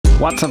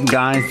What's up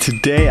guys,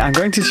 today I'm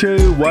going to show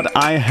you what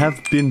I have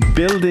been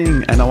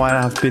building and what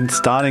I have been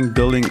starting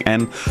building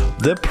and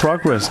the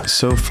progress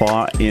so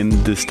far in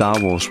the Star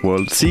Wars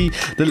world. See,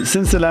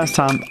 since the last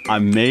time I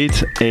made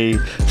a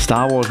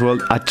Star Wars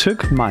world, I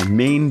took my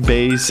main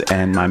base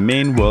and my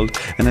main world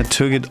and I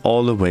took it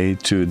all the way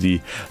to the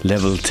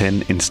level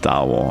 10 in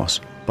Star Wars.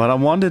 But I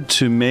wanted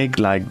to make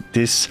like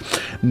this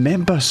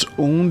members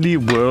only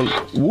world.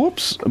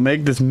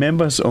 Make this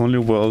members only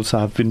world. So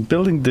I've been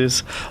building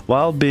this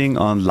while being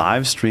on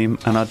live stream,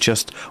 and I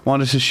just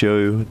wanted to show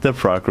you the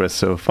progress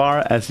so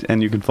far,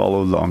 and you can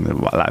follow along the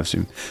live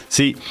stream.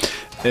 See,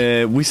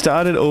 we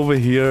started over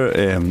here.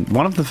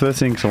 One of the first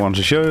things I want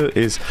to show you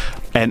is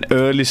an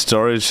early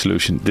storage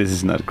solution. This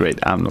is not great.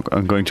 I'm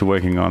going to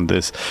working on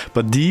this,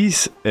 but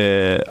these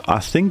I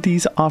think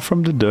these are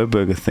from the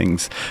Durburger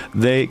things.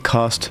 They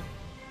cost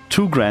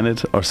 2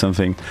 granite or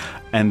something,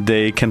 and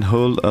they can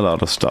hold a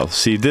lot of stuff.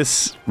 See,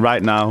 this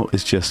right now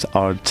is just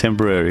our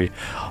temporary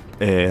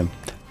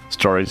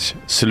storage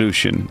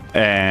solution,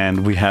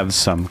 and we have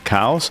some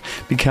cows,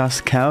 because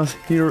cows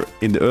here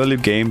in the early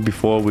game,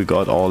 before we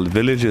got all the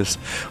villages,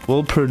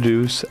 will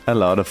produce a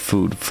lot of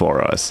food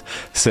for us.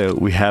 So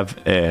we have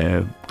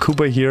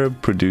Cooper here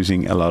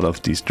producing a lot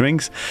of these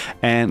drinks,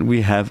 and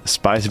we have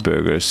spicy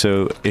burgers,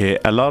 so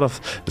a lot of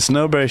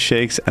snowberry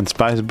shakes and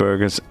spicy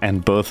burgers,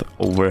 and both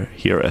over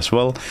here as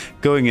well,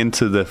 going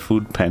into the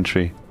food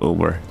pantry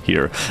over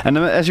here. And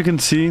as you can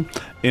see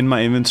in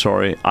my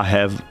inventory, I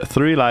have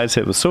 3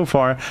 lightsabers so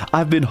far.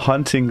 I've been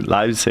hunting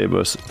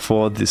lightsabers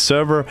for the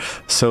server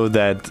so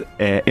that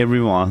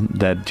everyone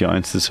that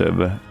joins the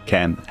server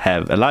can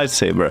have a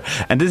lightsaber,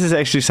 and this is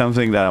actually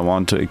something that I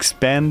want to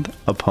expand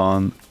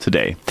upon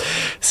today.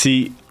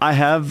 See, I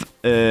have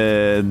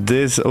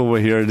this over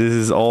here. This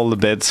is all the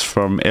beds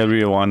from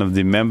every one of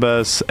the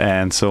members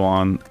and so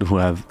on who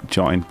have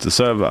joined the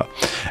server,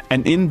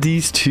 and in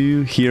these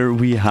 2 here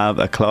we have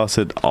a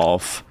closet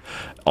of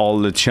all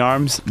the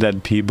charms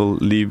that people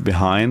leave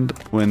behind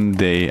when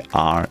they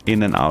are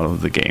in and out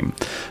of the game.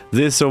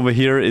 This over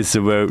here is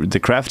the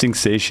crafting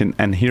station,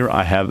 and here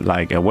I have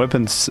like a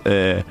weapons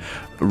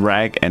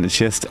rack and a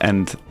chest,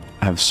 and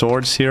I have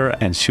swords here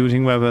and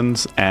shooting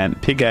weapons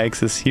and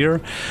pickaxes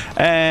here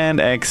and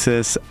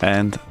axes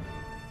and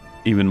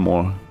even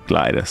more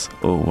gliders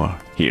over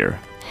here.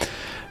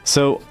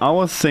 So I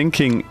was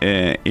thinking,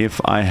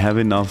 if I have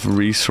enough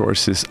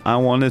resources, I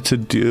wanted to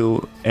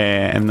do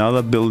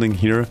another building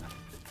here.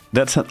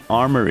 That's an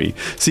armory.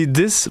 See,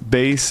 this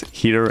base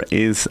here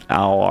is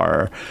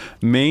our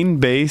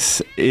main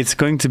base. It's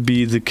going to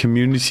be the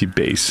community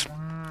base.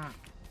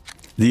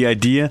 The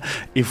idea,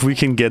 if we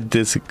can get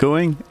this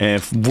going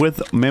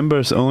with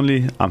members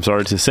only, I'm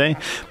sorry to say,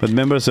 but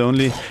members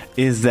only,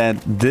 is that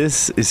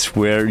this is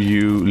where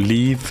you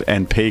leave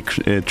and pay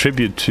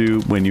tribute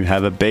to when you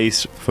have a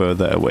base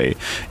further away.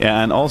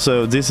 And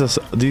also, these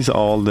are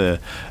all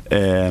the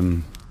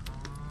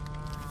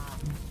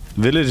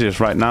villages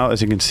right now.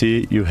 As you can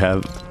see, you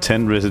have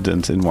 10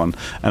 residents in one,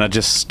 and I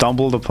just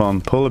stumbled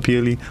upon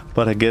Polarpeely,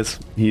 but I guess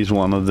he's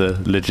one of the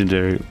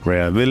legendary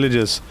rare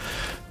villages.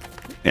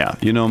 Yeah,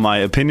 you know my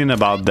opinion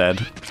about that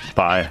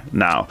by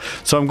now.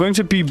 So I'm going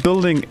to be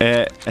building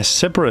a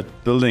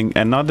separate building,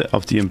 and not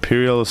of the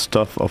Imperial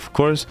stuff, of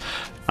course.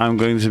 I'm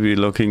going to be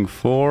looking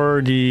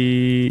for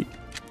the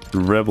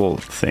rebel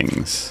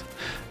things.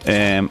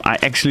 I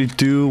actually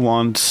do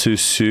want to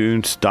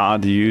soon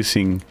start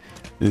using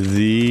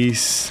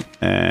these,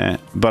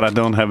 but I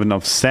don't have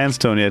enough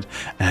sandstone yet,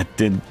 and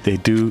they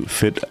do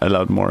fit a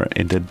lot more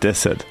in the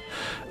desert.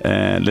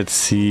 Let's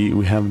see,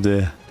 we have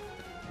the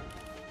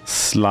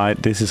slide.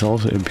 This is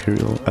also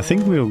Imperial. I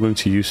think we are going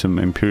to use some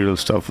Imperial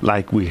stuff,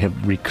 like we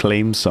have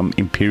reclaimed some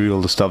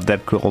Imperial stuff.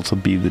 That could also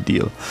be the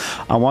deal.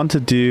 I want to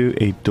do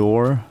a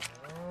door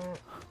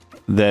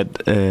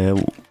that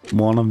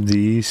one of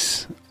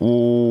these.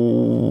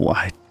 Oh,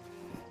 I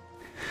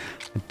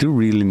do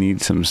really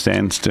need some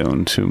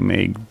sandstone to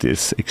make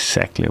this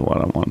exactly what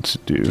I want to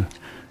do.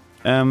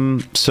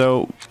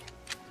 So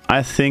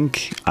I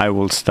think I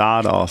will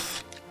start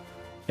off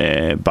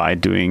by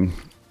doing.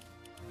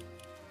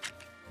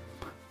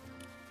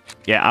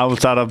 Yeah, I will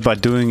start off by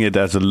doing it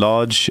as a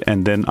lodge,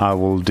 and then I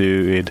will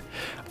do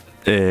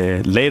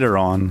it later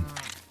on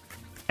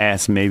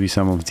as maybe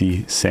some of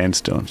the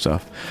sandstone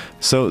stuff.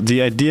 So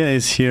the idea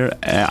is here,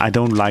 I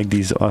don't like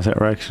these. I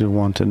actually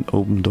want an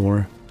open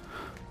door.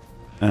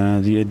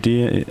 The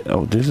idea is,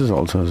 oh, this is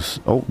also,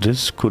 oh,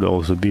 this could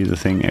also be the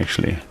thing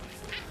actually.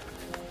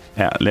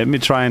 Yeah, let me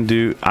try and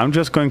do, I'm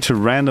just going to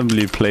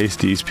randomly place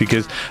these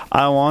because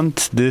I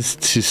want this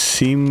to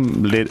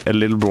seem a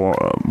little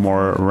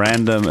more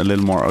random, a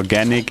little more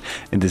organic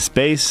in the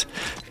space.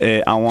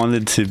 I want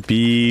it to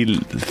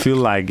feel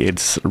like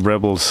it's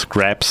rebel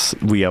scraps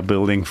we are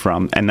building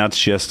from, and not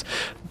just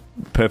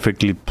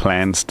perfectly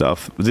planned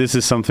stuff. This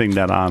is something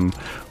that I'm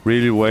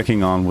really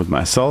working on with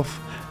myself,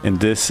 in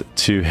this,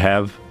 to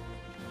have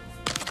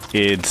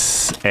it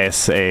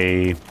as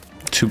a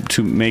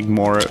to make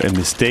more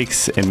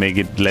mistakes and make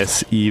it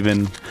less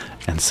even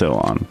and so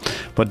on.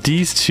 But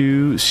these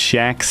two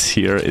shacks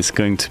here is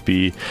going to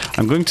be,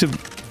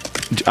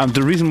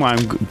 the reason why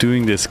I'm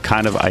doing this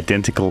kind of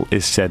identical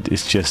is that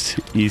it's just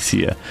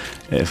easier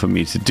for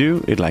me to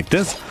do it like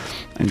this.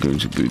 I'm going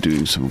to be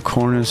doing some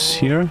corners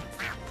here,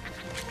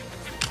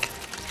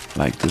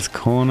 like this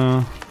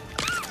corner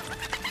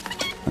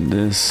and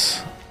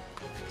this.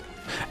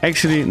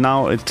 Actually,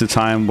 now it's the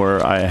time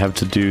where I have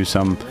to do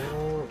some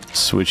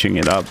switching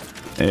it up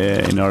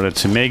in order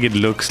to make it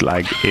look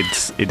like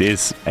it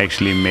is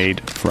actually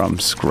made from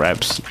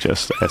scraps,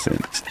 just as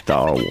in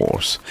Star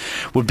Wars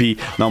would be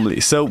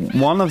normally. So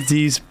one of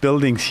these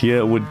buildings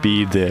here would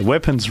be the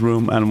weapons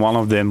room, and one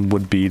of them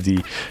would be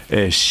the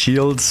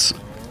shields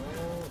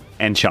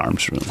and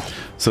charms room.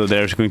 So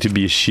there's going to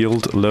be a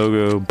shield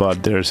logo,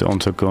 but there's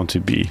also going to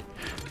be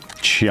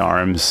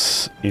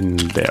charms in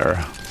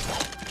there.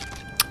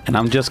 And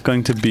I'm just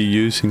going to be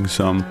using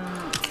some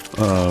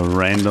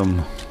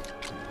random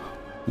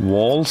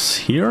walls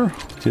here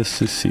just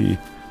to see.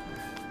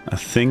 I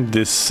think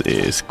this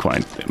is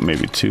quite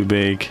maybe too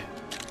big,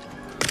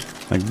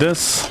 like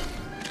this,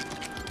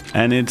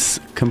 and it's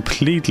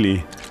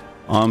completely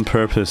on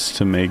purpose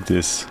to make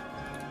this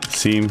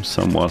seem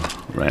somewhat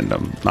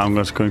random. Now I'm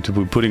just going to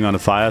be putting on a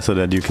fire so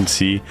that you can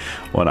see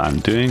what I'm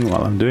doing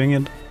while I'm doing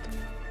it.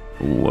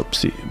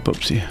 Whoopsie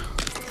boopsie.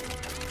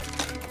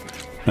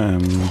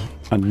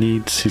 I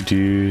need to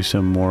do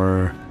some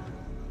more.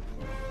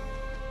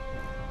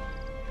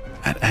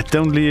 I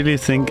don't really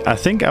think. I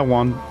think I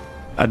want.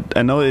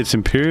 I know it's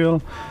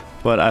Imperial,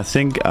 but I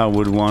think I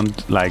would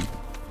want like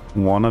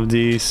one of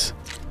these.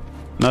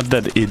 Not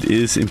that it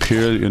is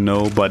Imperial, you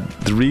know, but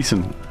the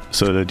reason,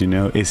 so that you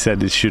know, is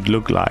that it should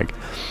look like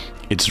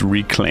it's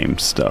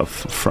reclaimed stuff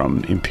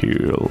from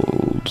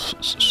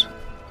Imperials.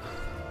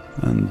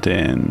 And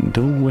then,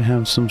 don't we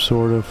have some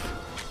sort of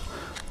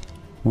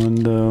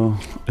window?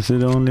 Is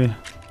it only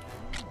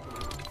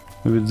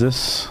maybe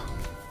this?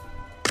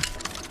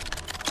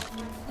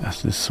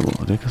 As this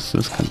sword, because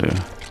this kind of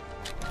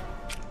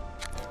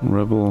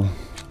rebel.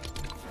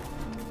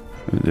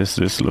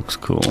 This looks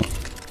cool.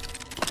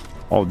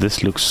 Oh,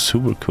 this looks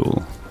super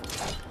cool.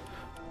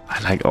 I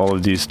like all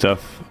of these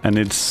stuff, and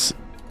as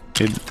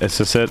I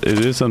said,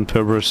 it is on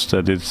purpose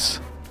that it's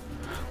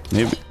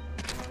maybe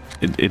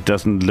it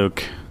doesn't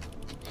look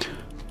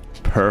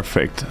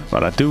perfect,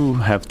 but I do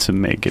have to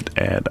make it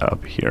add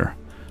up here.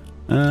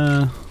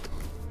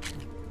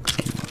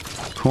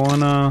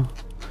 Corner,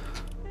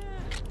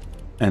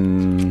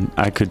 and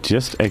I could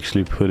just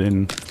actually put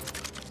in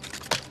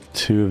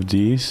 2 of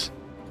these.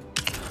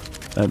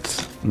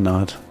 That's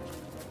not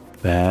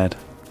bad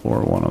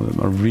for one of them.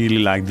 I really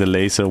like the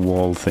laser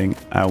wall thing.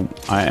 I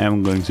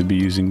am going to be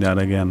using that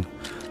again.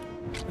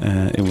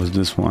 It was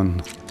this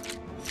one.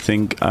 I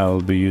think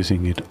I'll be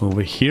using it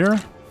over here.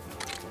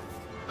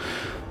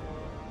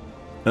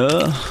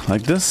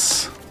 Like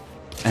this.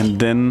 And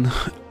then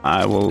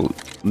I will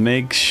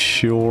make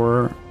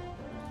sure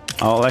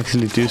I'll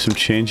actually do some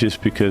changes,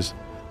 because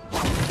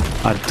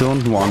I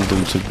don't want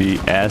them to be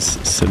as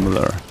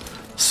similar.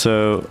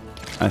 So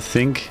I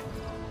think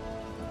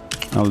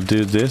I'll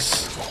do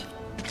this,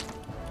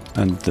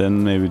 and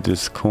then maybe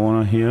this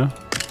corner here,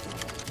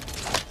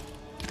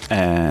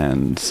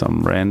 and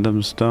some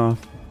random stuff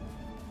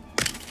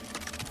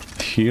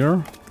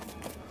here.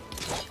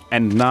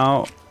 And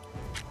now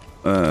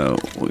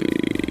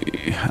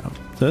we have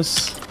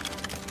this.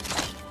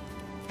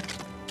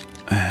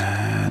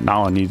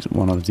 Now I need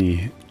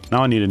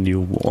now I need a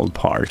new wall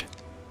part.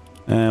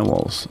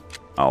 Walls.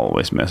 I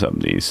always mess up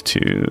these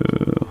two.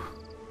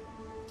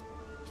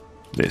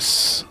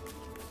 This.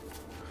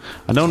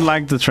 I don't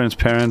like the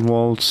transparent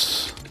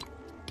walls.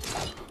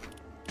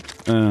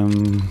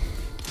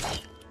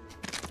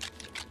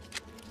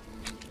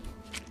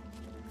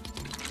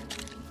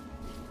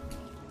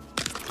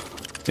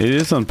 It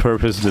is on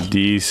purpose that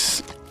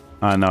these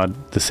are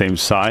not the same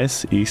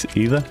size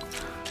either.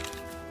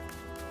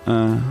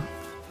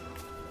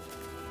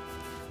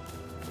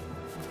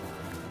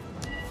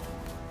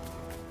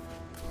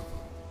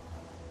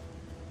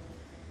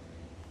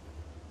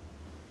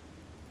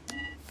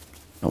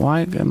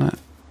 Why gonna?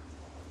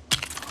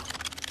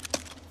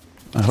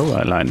 I hope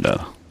I lined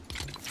that.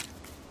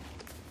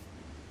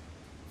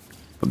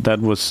 But that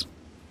was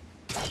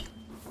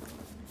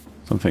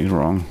something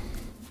wrong.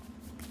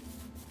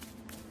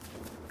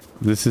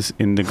 This is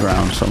in the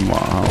ground somewhere.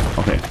 Oh,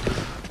 okay.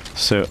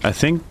 So I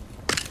think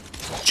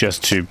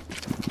just to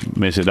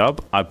mess it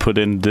up, I put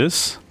in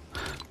this.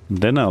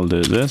 Then I'll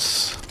do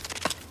this.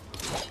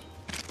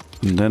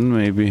 And then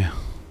maybe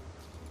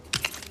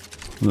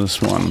this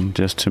one,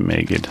 just to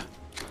make it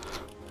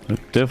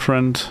look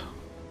different.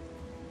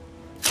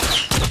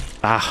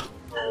 Ah!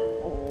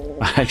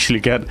 I actually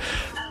got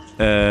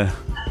kind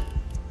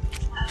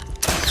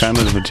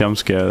of a jump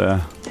scare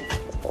there.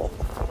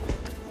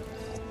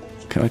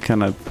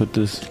 Can I put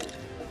this?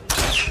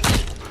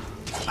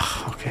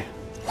 Oh, okay.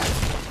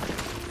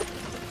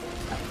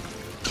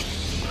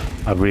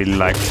 I really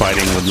like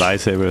fighting with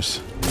lightsabers.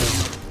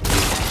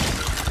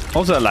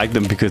 Also, I like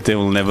them because they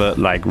will never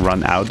like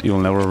run out. You'll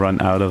never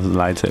run out of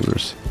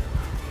lightsabers.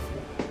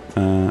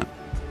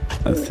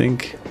 I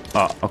think.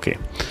 Oh, okay.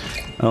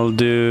 I'll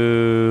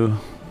do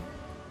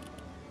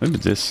maybe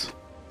this.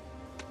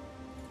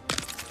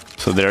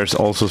 So there's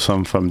also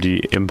some from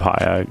the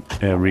Empire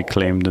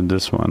reclaimed in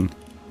this one,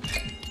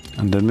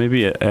 and then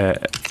maybe a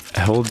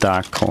whole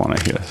dark corner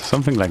here,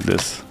 something like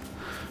this.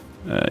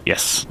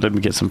 Yes, let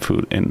me get some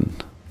food in.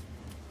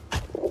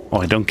 Oh,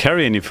 I don't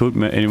carry any food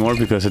anymore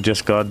because I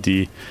just got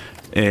the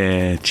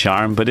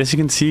charm. But as you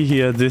can see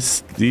here,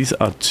 these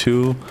are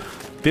 2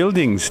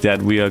 buildings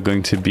that we are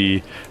going to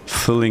be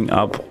filling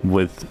up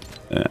with.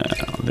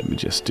 Let me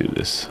just do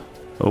this.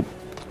 Oh,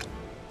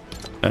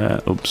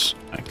 oops,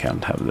 I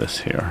can't have this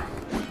here.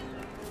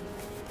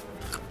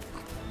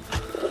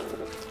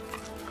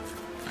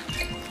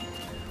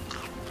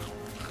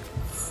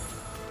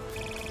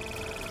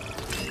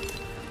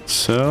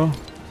 So,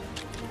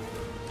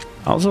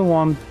 I also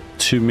want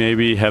to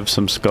maybe have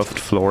some scuffed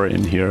floor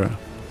in here,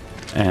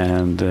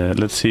 and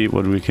let's see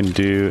what we can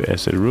do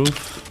as a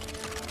roof.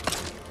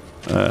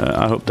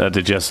 I hope that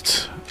it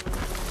just...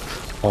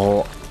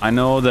 Oh, I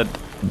know that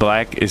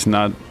black is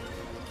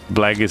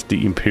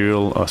the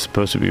Imperial, or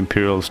supposed to be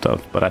Imperial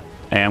stuff, but I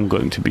am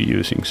going to be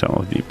using some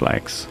of the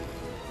blacks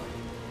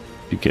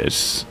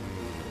because,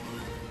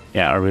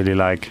 yeah, I really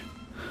like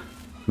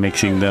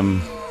mixing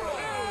them.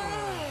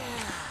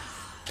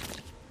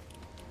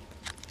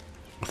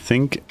 I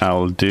think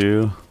I'll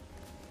do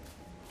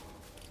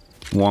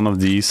one of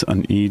these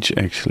on each,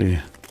 actually.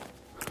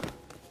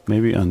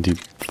 Maybe on the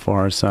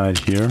far side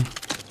here.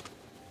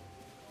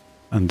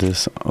 And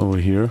this over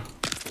here.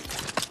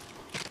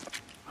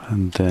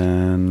 And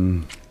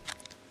then...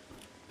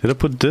 Did I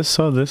put this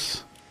or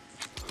this?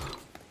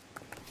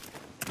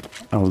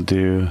 I'll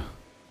do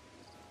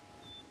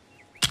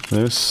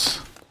this.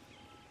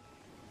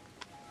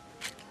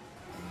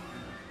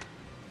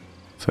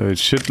 So it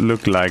should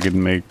look like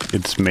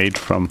it's made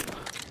from,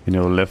 you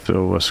know,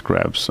 leftover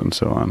scraps and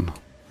so on.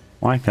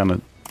 Why can't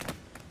it?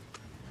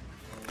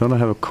 Don't I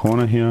have a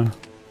corner here?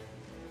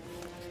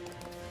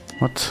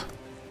 What?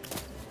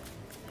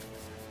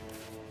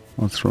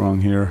 What's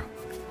wrong here?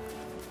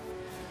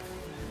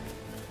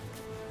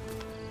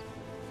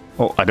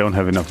 Oh, I don't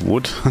have enough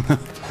wood.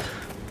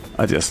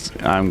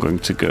 I'm going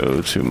to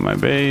go to my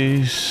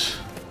base.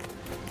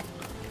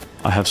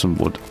 I have some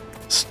wood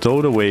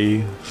stowed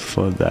away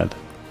for that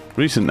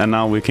reason, and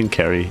now we can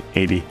carry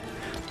 80.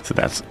 So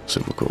that's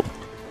super cool.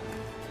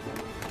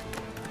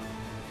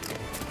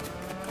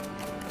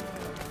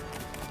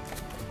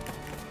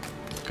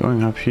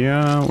 Going up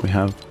here, we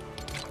have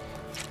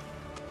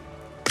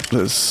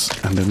this,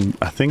 and then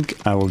I think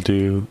I will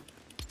do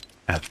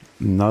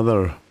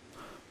another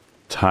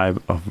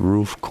type of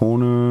roof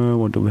corner.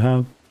 What do we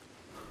have?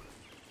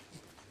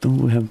 Don't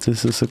we have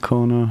this as a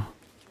corner?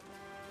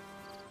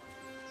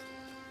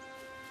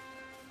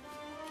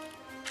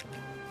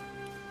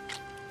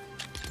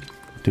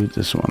 Do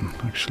this one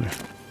actually.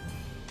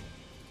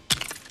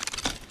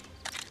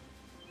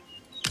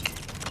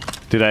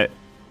 Did I?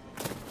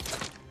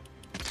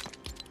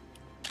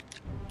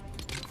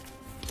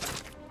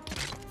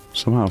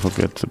 Somehow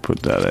forget to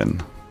put that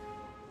in.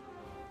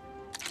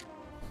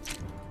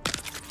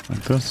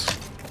 Like this.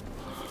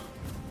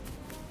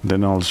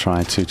 Then I'll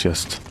try to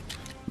just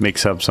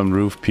mix up some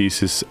roof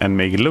pieces and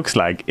make it look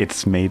like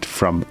it's made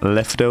from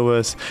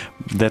leftovers.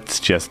 That's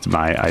just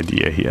my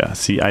idea here.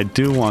 See, I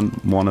do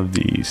want one of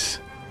these.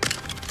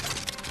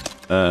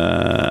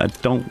 I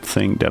don't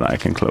think that I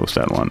can close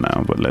that one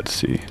now, but let's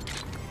see.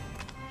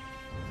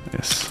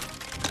 Yes,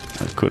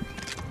 I could.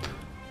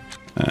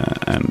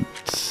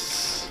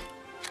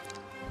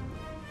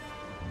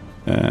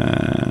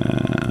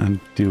 And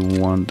do you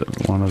want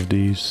one of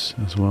these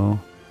as well?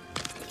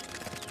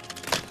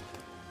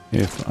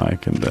 If I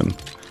can then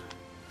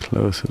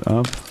close it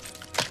up.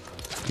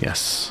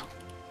 Yes.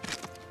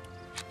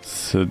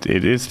 So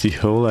it is the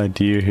whole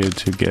idea here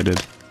to get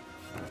it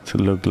to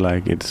look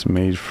like it's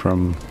made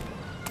from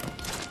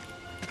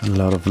a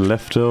lot of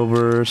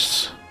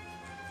leftovers.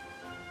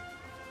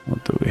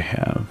 What do we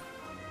have?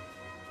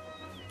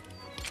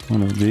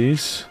 One of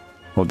these.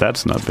 Oh,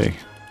 that's not big.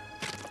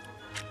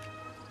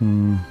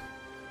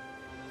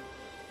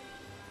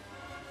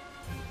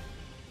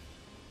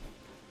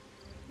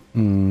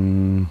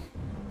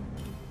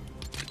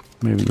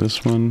 Maybe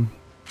this one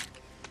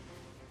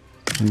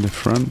in the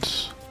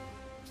front.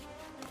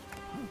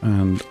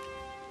 And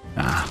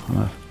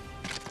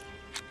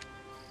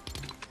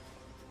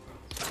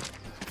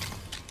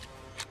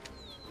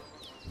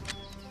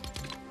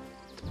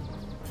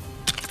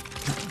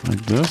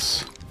like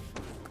this.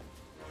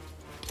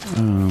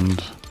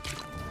 And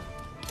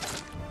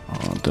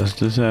does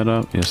this add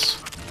up? Yes.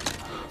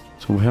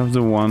 So we have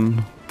the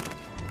one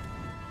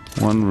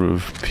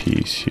roof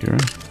piece here.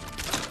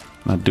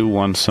 I do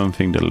want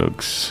something that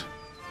looks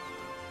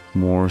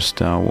more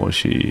Star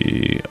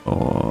Warsy.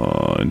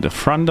 Or in the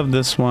front of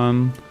this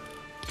one,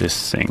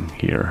 this thing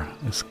here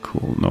is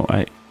cool. No,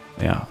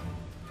 yeah.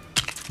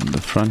 In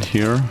the front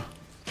here,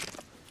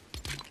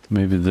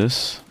 maybe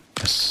this.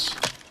 Yes.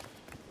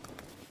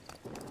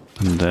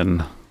 And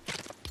then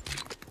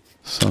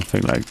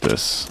something like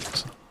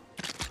this.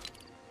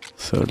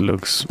 So it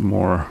looks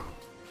more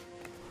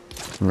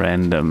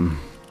random.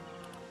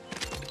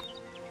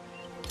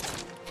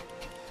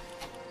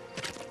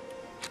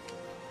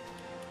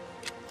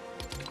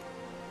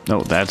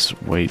 No, that's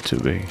way too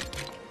big.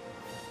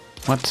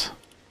 What?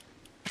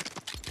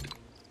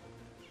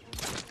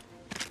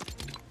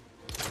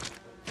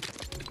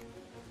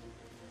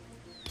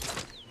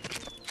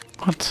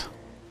 What?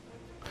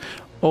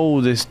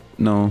 Oh, this...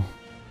 no.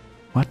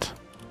 What?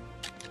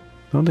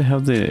 Don't they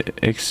have the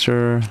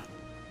extra...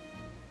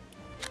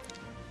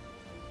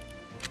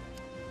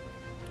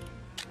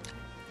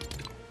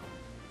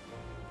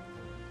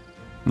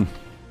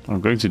 I'm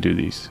going to do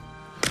these.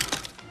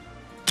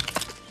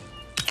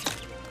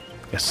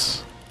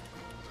 Yes.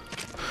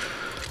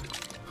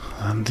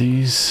 And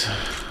these...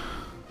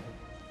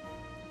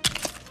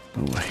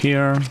 over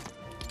here.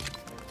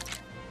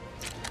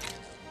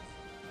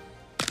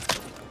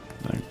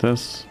 Like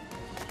this.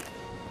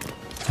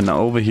 And now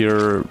over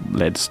here,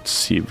 let's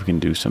see if we can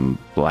do some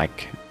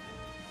black.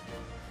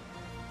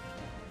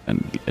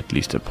 And at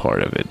least a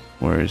part of it.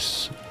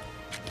 Whereas...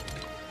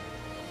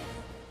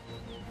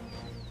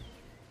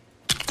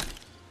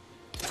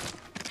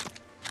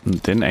 and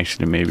then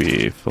actually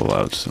maybe fill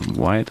out some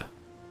white.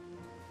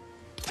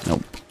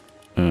 Nope.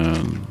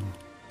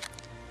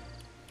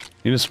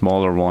 Need a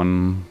smaller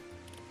one.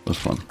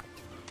 This one.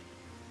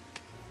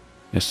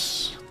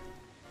 Yes.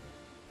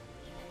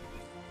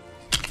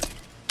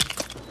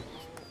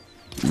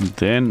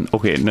 Then,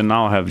 okay,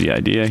 now I have the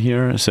idea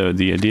here. So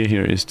the idea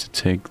here is to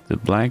take the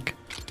black,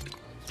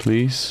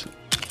 please,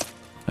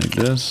 like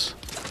this,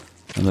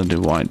 and then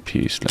the white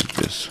piece like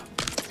this.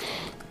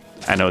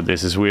 I know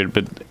this is weird,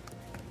 but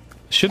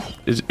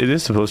it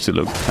is supposed to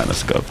look kind of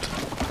scuffed.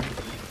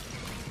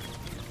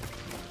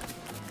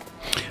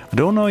 I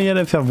don't know yet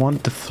if I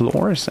want the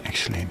floors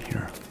actually in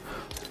here,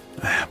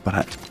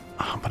 but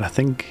I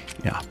think,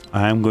 yeah,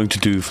 I am going to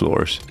do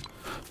floors.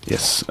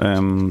 Yes.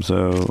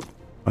 So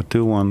I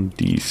do want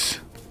these.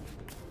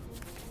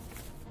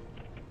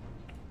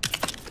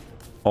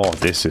 Oh,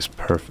 this is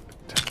perfect.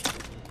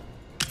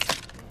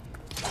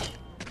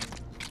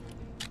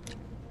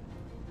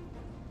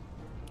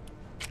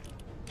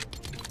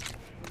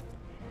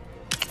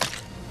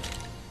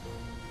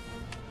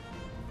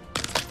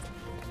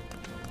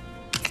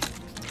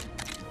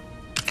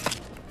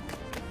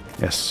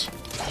 Yes,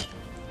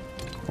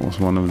 was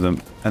one of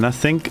them, and I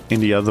think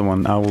in the other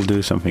one I will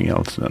do something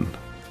else then.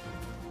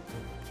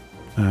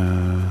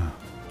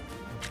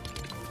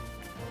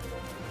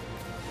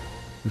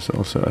 There's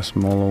also a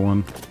smaller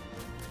one.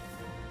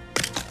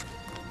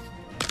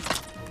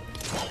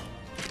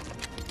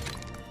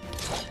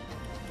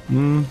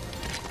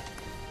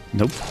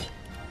 Nope.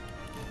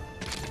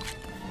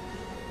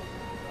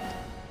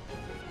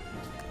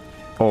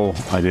 Oh,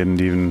 I didn't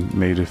even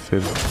make it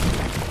fit.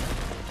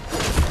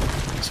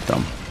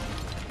 Dumb.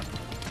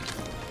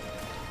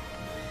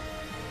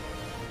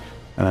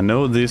 And I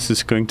know this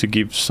is going to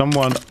give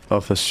somewhat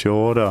of a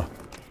shorter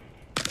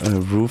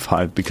roof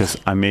height because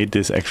I made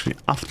this actually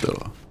after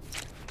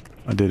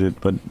I did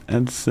it, but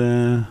it's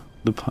the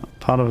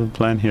part of the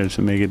plan here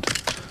to make it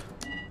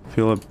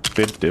feel a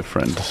bit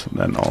different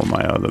than all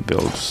my other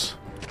builds.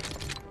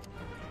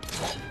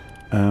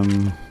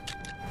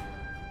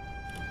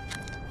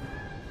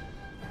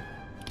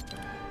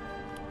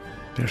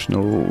 There's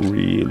no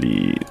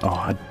really... oh,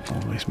 I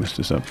always mess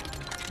this up.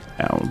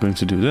 Yeah, we're going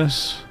to do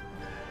this.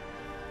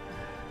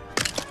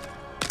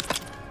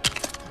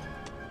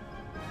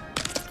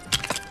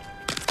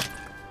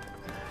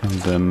 And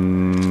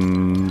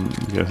then...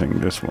 I'm guessing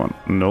this one.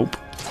 Nope.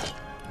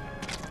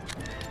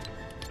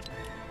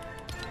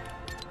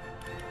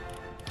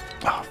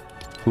 Ah,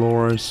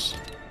 floors.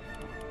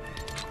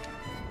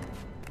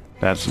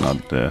 That's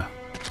not the...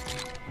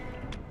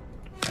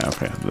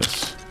 okay,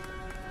 this.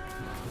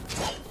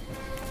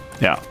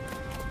 Yeah.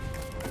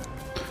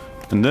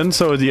 And then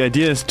so the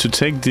idea is to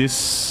take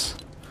this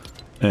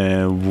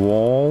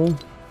wall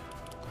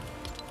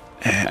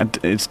and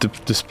it's the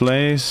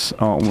displays.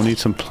 Oh, we need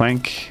some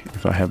plank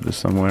if I have this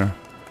somewhere.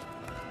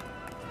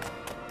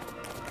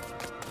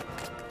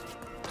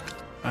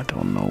 I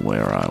don't know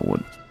where I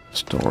would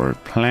store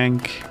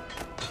plank.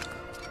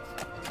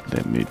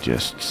 Let me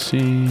just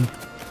see.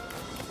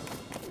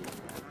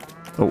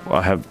 Oh,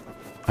 I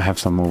have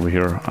some over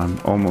here.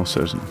 I'm almost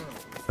certain.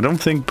 I don't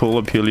think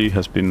Polar Purely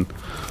has been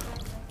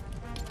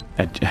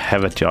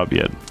have a job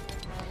yet.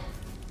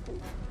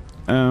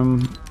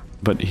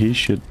 But he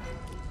should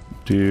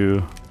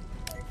do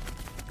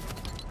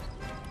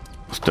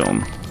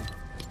stone.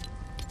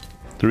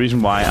 The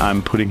reason why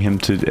I'm putting him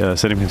to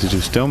setting him to do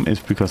stone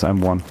is because I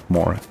want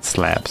more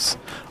slabs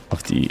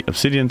of the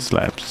obsidian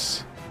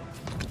slabs.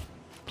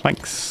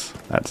 Planks.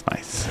 That's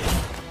nice.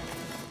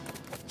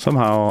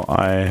 Somehow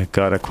I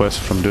got a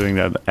quest from doing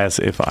that as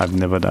if I've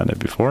never done it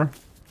before.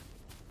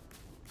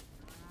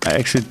 I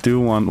actually do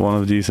want one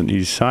of these on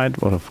each side,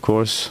 but of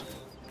course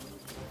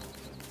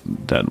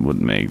that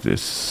would make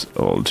this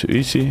all too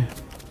easy.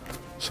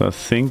 So I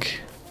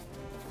think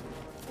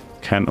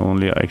can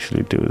only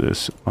actually do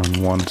this on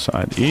one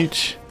side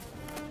each.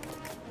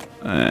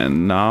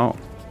 And now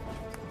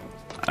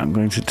I'm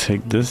going to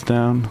take this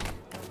down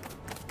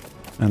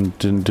and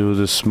then do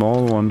the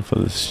small one for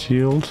the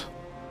shield,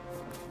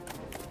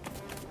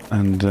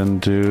 and then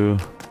do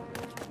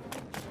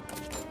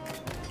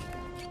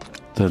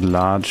the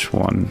large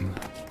one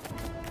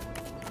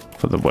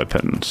for the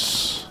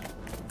weapons.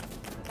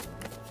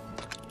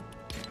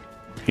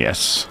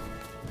 Yes.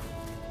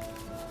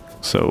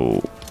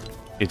 So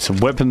it's a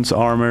weapons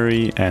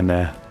armory and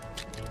a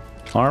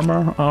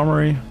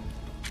armory.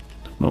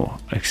 Don't know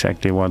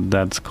exactly what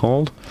that's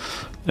called.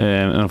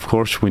 And of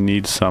course we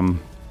need some.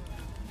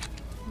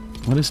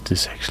 What is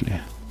this actually?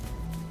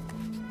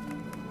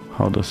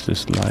 How does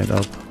this light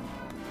up?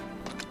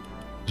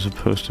 It's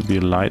supposed to be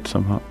a light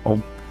somehow.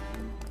 Oh,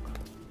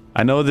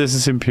 I know this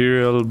is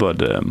Imperial,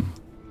 but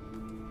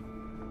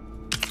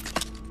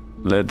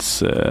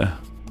let's not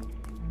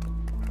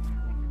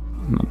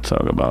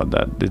talk about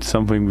that. It's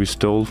something we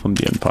stole from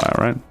the Empire,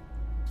 right?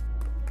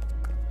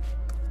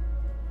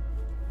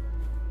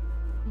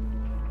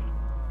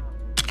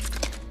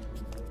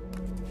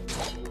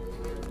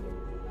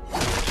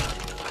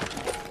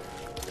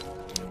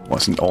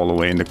 Wasn't all the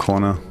way in the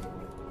corner.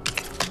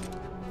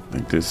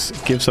 Like this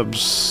gives up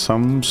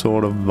some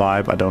sort of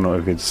vibe. I don't know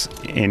if it's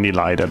any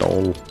light at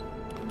all.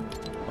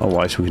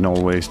 Otherwise we can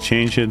always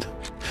change it.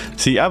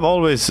 See, I've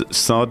always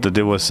thought that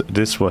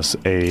this was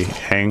a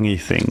hangy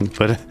thing,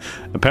 but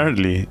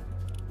apparently...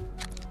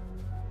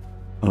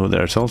 Oh,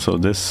 there's also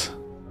this.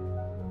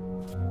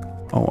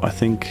 Oh, I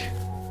think...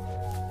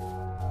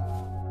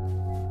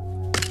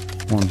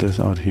 I want this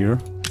out here.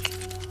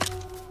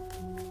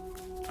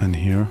 And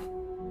here.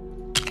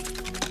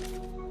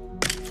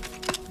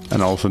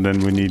 And also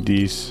then we need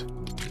these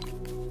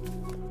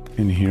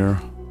in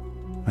here,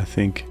 I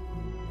think.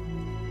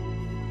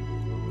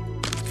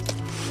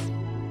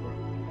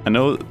 I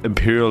know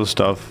Imperial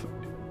stuff,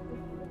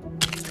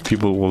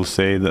 people will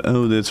say that,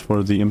 oh, that's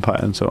for the Empire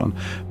and so on.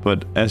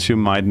 But as you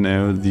might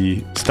know,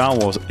 the Star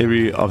Wars,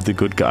 every of the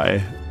good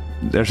guy,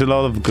 there's a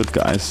lot of good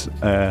guys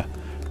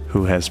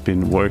who has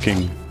been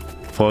working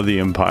for the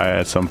Empire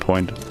at some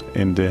point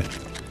in the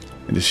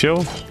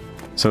show.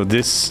 So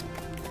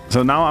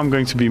now I'm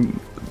going to be,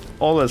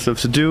 all that's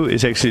left to do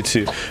is actually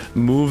to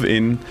move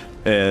in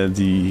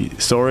the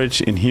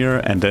storage in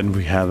here, and then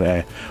we have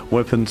a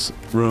weapons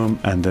room,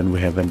 and then we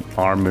have an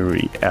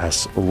armory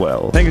as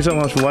well. Thank you so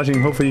much for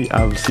watching. Hopefully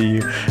I will see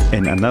you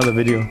in another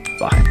video.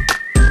 Bye.